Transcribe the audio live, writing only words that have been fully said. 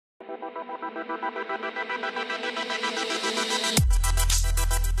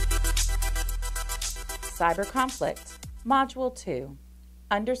Cyber Conflict, Module 2,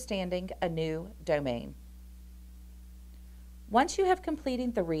 Understanding a New Domain. Once you have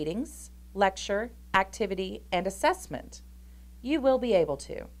completed the readings, lecture, activity, and assessment, you will be able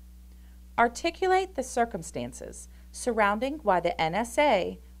to articulate the circumstances surrounding why the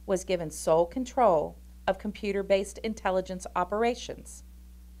NSA was given sole control of computer-based intelligence operations,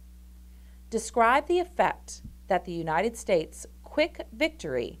 describe the effect that the United States' quick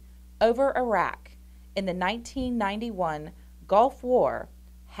victory over Iraq in the 1991 Gulf War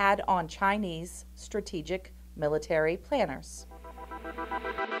had on Chinese strategic military planners.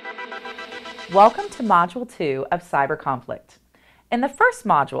 Welcome to Module 2 of Cyber Conflict. In the first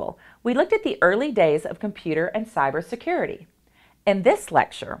module, we looked at the early days of computer and cyber security. In this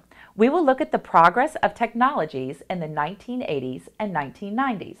lecture, we will look at the progress of technologies in the 1980s and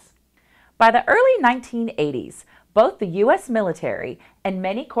 1990s. By the early 1980s, both the U.S. military and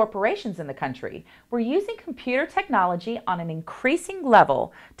many corporations in the country were using computer technology on an increasing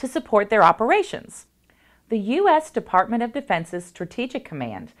level to support their operations. The U.S. Department of Defense's Strategic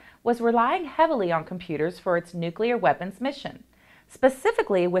Command was relying heavily on computers for its nuclear weapons mission,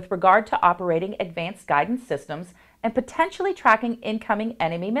 specifically with regard to operating advanced guidance systems and potentially tracking incoming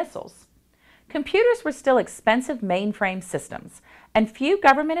enemy missiles. Computers were still expensive mainframe systems, and few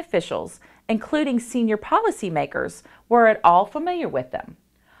government officials, including senior policymakers, were at all familiar with them.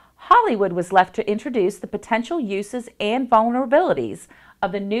 Hollywood was left to introduce the potential uses and vulnerabilities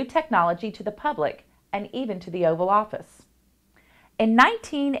of the new technology to the public and even to the Oval Office. In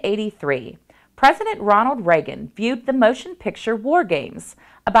 1983, President Ronald Reagan viewed the motion picture War Games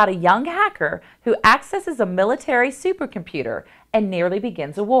about a young hacker who accesses a military supercomputer and nearly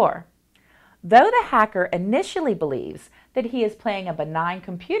begins a war. Though the hacker initially believes that he is playing a benign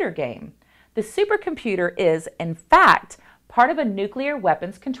computer game, the supercomputer is, in fact, part of a nuclear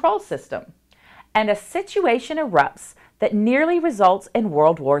weapons control system, and a situation erupts that nearly results in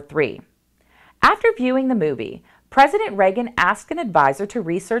World War III. After viewing the movie, President Reagan asked an advisor to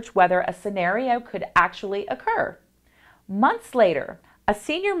research whether a scenario could actually occur. Months later, a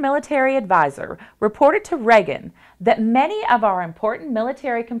senior military advisor reported to Reagan that many of our important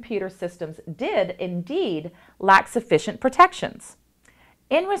military computer systems did indeed lack sufficient protections.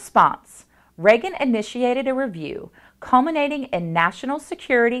 In response, Reagan initiated a review culminating in National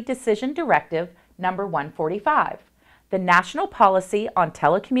Security Decision Directive No. 145, the National Policy on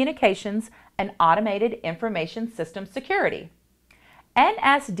Telecommunications and Automated Information System Security.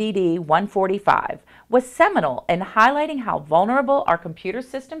 NSDD 145 was seminal in highlighting how vulnerable our computer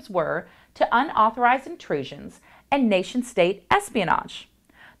systems were to unauthorized intrusions and nation-state espionage.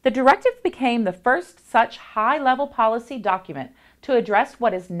 The directive became the first such high-level policy document to address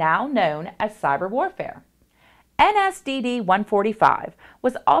what is now known as cyber warfare. NSDD 145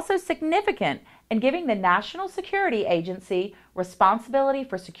 was also significant in giving the National Security Agency responsibility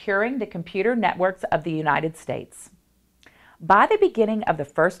for securing the computer networks of the United States. By the beginning of the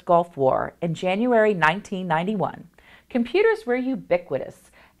First Gulf War in January 1991, computers were ubiquitous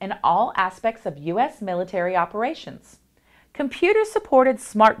in all aspects of U.S. military operations. Computers supported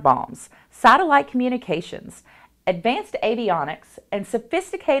smart bombs, satellite communications, advanced avionics, and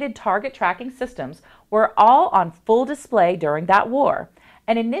sophisticated target tracking systems were all on full display during that war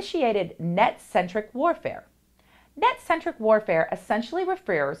and initiated net-centric warfare. Net-centric warfare essentially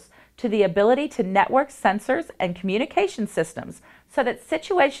refers to the ability to network sensors and communication systems so that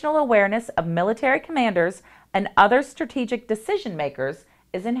situational awareness of military commanders and other strategic decision makers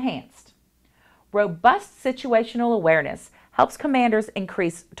is enhanced. Robust situational awareness helps commanders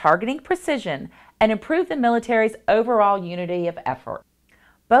increase targeting precision and improve the military's overall unity of effort.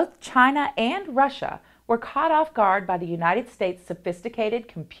 Both China and Russia were caught off guard by the United States' sophisticated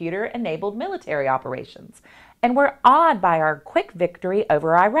computer-enabled military operations and were awed by our quick victory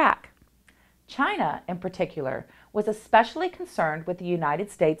over Iraq. China, in particular, was especially concerned with the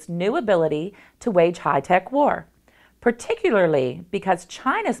United States' new ability to wage high-tech war, particularly because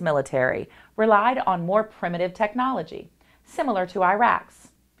China's military relied on more primitive technology, similar to Iraq's.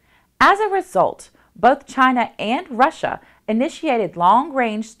 As a result, both China and Russia initiated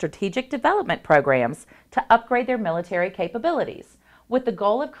long-range strategic development programs to upgrade their military capabilities, with the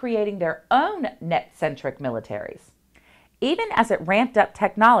goal of creating their own net-centric militaries. Even as it ramped up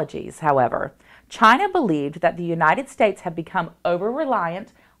technologies, however, China believed that the United States had become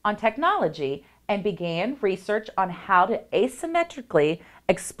over-reliant on technology and began research on how to asymmetrically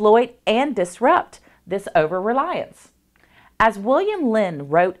exploit and disrupt this over-reliance. As William Lynn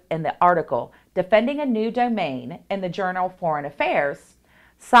wrote in the article Defending a New Domain in the journal Foreign Affairs,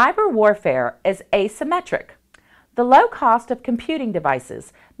 Cyber warfare is asymmetric. The low cost of computing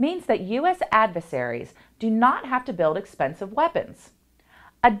devices means that U.S. adversaries do not have to build expensive weapons.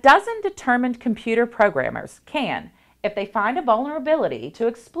 A dozen determined computer programmers can, if they find a vulnerability to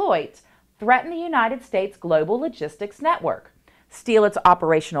exploit, threaten the United States global logistics network, steal its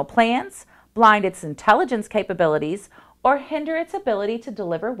operational plans, blind its intelligence capabilities, or hinder its ability to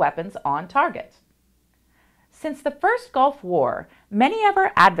deliver weapons on target. Since the first Gulf War, many of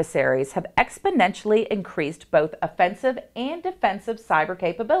our adversaries have exponentially increased both offensive and defensive cyber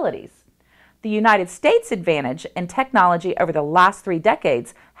capabilities. The United States' advantage in technology over the last 3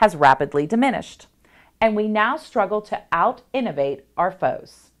 decades has rapidly diminished, and we now struggle to out-innovate our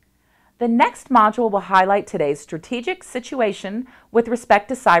foes. The next module will highlight today's strategic situation with respect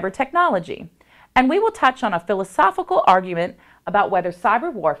to cyber technology, and we will touch on a philosophical argument about whether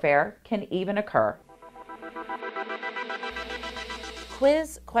cyber warfare can even occur.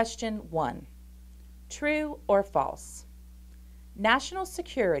 Quiz question 1. True or false? National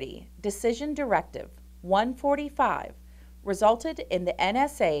Security Decision Directive 145 resulted in the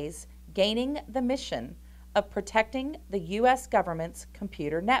NSA's gaining the mission of protecting the U.S. government's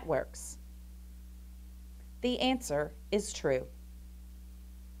computer networks. The answer is true.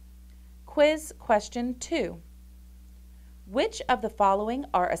 Quiz question 2. Which of the following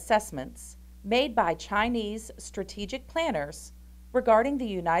are assessments made by Chinese strategic planners regarding the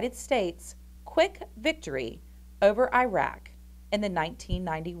United States' quick victory over Iraq in the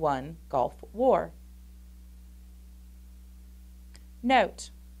 1991 Gulf War? Note,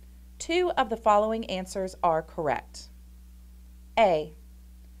 2 of the following answers are correct. A.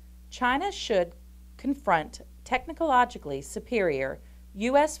 China should confront technologically superior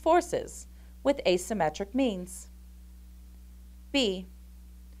U.S. forces with asymmetric means. B.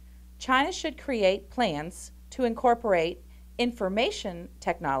 China should create plans to incorporate information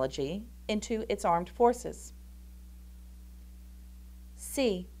technology into its armed forces.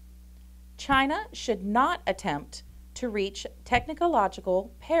 C. China should not attempt to reach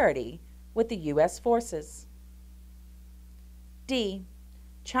technological parity with the U.S. forces. D.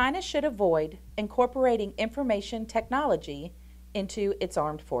 China should avoid incorporating information technology into its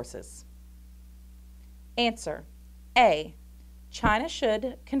armed forces. Answer. A. China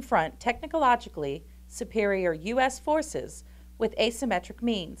should confront technologically superior U.S. forces with asymmetric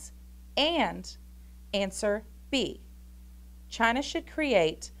means. And answer B. China should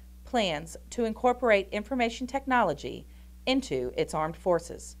create plans to incorporate information technology into its armed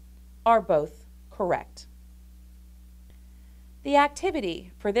forces. Are both correct? The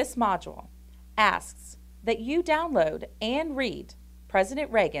activity for this module asks that you download and read President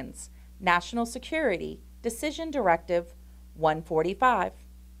Reagan's National Security Decision Directive 145.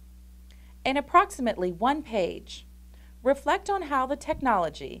 In approximately 1 page, reflect on how the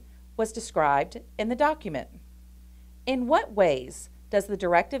technology was described in the document. In what ways does the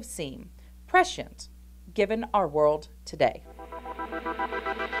directive seem prescient given our world today?